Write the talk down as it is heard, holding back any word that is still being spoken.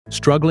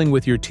Struggling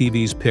with your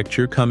TV's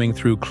picture coming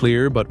through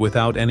clear but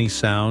without any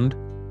sound?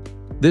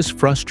 This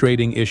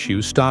frustrating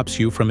issue stops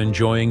you from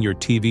enjoying your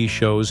TV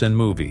shows and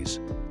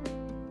movies.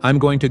 I'm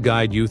going to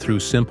guide you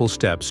through simple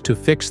steps to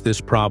fix this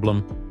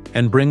problem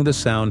and bring the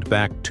sound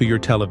back to your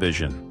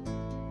television.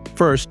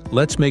 First,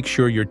 let's make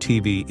sure your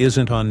TV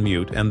isn't on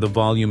mute and the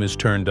volume is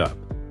turned up.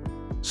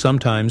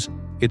 Sometimes,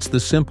 it's the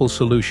simple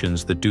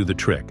solutions that do the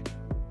trick.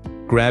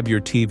 Grab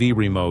your TV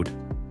remote,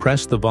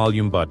 press the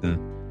volume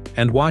button,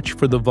 and watch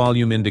for the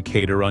volume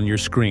indicator on your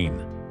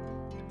screen.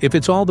 If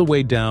it's all the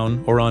way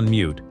down or on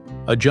mute,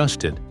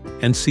 adjust it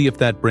and see if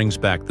that brings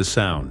back the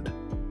sound.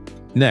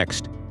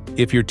 Next,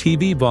 if your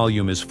TV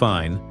volume is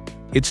fine,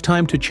 it's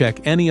time to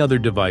check any other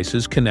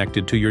devices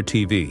connected to your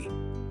TV.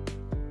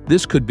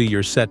 This could be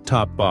your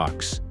set-top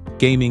box,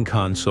 gaming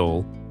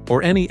console,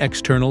 or any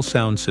external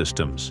sound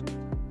systems.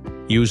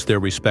 Use their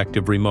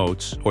respective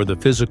remotes or the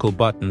physical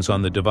buttons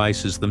on the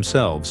devices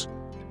themselves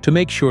to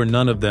make sure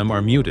none of them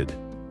are muted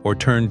or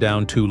turned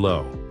down too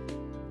low.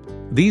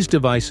 These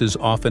devices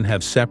often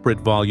have separate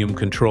volume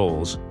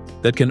controls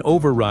that can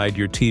override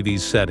your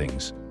TV's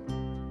settings.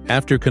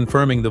 After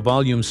confirming the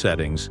volume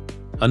settings,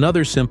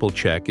 another simple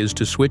check is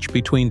to switch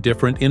between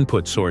different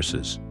input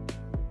sources.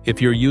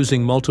 If you're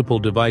using multiple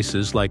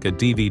devices like a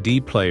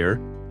DVD player,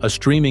 a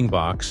streaming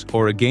box,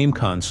 or a game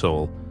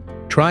console,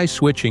 try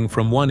switching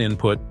from one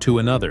input to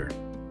another.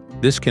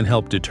 This can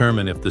help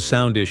determine if the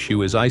sound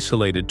issue is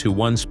isolated to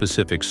one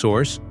specific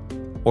source,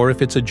 or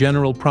if it's a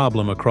general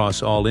problem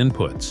across all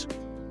inputs.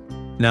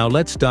 Now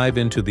let's dive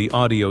into the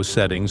audio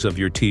settings of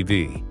your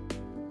TV.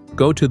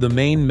 Go to the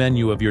main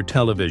menu of your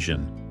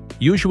television,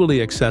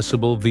 usually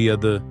accessible via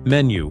the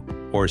Menu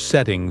or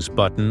Settings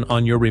button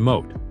on your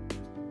remote.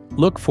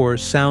 Look for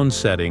Sound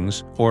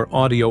Settings or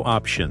Audio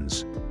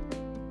Options.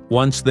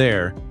 Once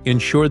there,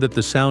 ensure that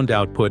the sound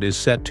output is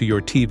set to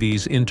your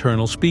TV's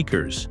internal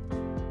speakers.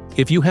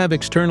 If you have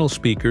external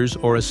speakers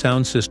or a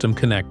sound system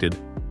connected,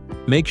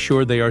 make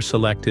sure they are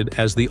selected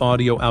as the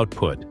audio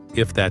output,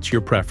 if that's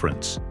your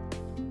preference.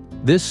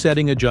 This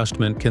setting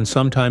adjustment can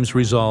sometimes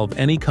resolve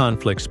any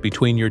conflicts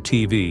between your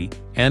TV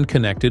and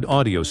connected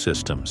audio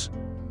systems.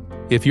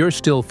 If you're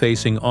still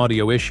facing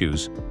audio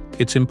issues,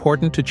 it's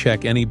important to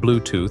check any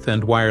Bluetooth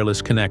and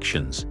wireless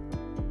connections.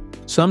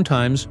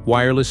 Sometimes,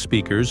 wireless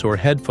speakers or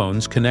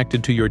headphones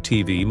connected to your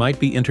TV might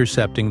be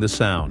intercepting the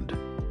sound.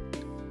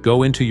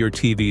 Go into your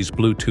TV's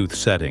Bluetooth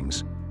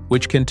settings,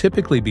 which can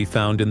typically be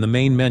found in the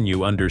main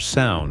menu under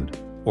Sound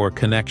or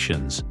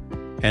Connections,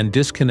 and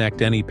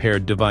disconnect any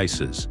paired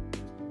devices.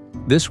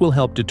 This will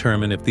help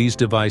determine if these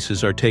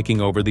devices are taking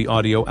over the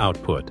audio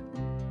output.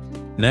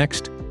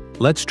 Next,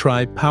 let's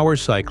try power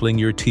cycling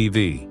your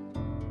TV,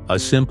 a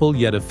simple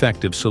yet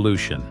effective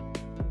solution.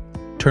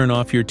 Turn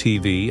off your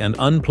TV and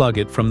unplug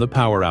it from the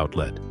power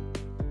outlet.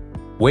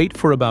 Wait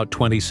for about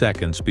 20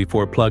 seconds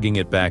before plugging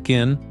it back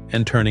in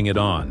and turning it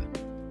on.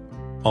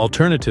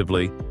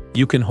 Alternatively,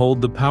 you can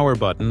hold the power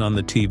button on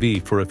the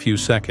TV for a few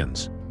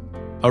seconds.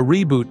 A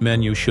reboot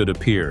menu should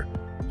appear,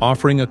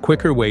 offering a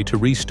quicker way to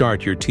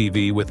restart your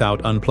TV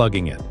without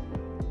unplugging it.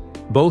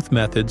 Both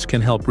methods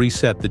can help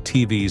reset the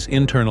TV's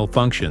internal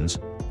functions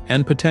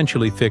and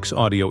potentially fix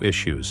audio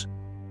issues.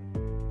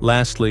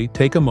 Lastly,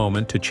 take a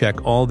moment to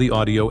check all the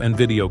audio and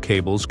video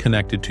cables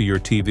connected to your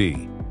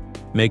TV.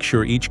 Make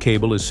sure each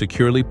cable is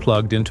securely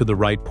plugged into the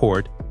right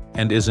port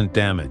and isn't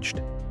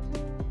damaged.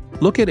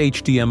 Look at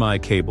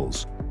HDMI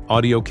cables,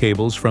 audio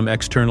cables from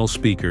external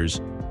speakers,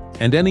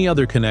 and any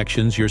other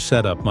connections your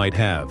setup might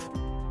have.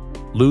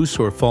 Loose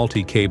or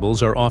faulty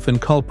cables are often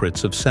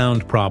culprits of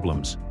sound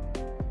problems.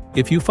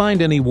 If you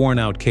find any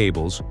worn-out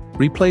cables,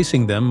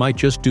 replacing them might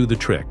just do the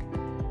trick.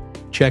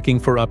 Checking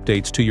for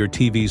updates to your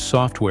TV's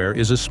software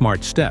is a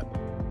smart step.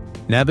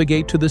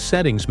 Navigate to the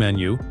Settings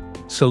menu,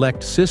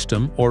 select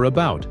System or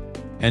About,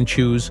 and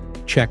choose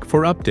Check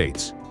for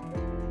Updates.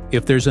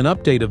 If there's an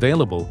update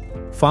available,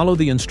 follow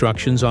the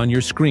instructions on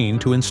your screen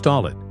to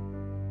install it.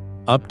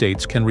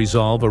 Updates can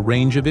resolve a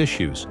range of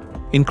issues,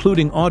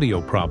 including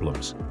audio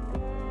problems.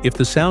 If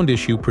the sound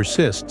issue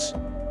persists,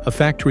 a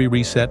factory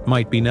reset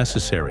might be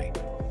necessary.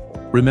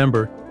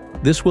 Remember,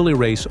 this will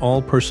erase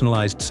all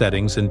personalized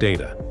settings and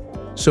data,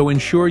 so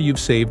ensure you've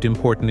saved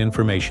important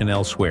information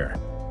elsewhere.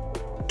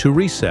 To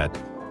reset,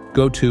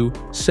 go to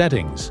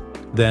Settings,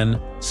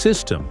 then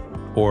System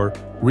or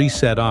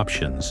Reset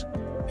Options,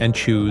 and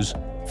choose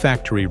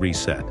Factory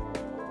Reset.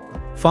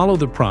 Follow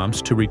the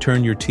prompts to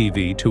return your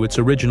TV to its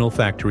original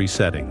factory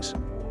settings.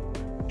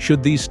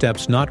 Should these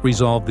steps not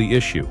resolve the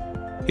issue,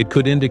 it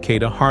could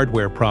indicate a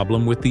hardware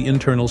problem with the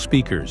internal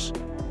speakers.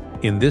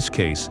 In this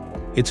case,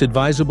 it's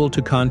advisable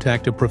to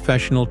contact a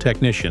professional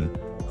technician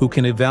who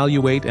can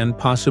evaluate and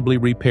possibly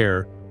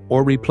repair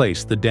or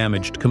replace the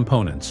damaged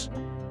components.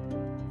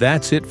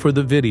 That's it for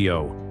the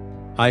video.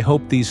 I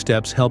hope these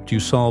steps helped you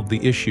solve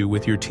the issue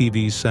with your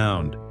TV's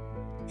sound.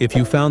 If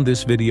you found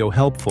this video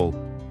helpful,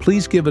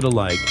 please give it a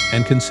like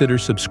and consider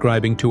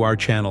subscribing to our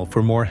channel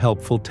for more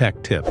helpful tech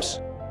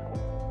tips.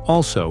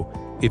 Also,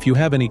 if you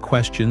have any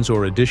questions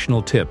or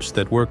additional tips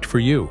that worked for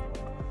you,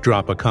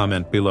 drop a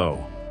comment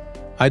below.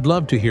 I'd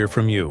love to hear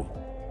from you.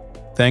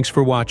 Thanks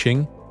for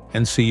watching,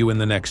 and see you in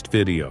the next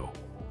video.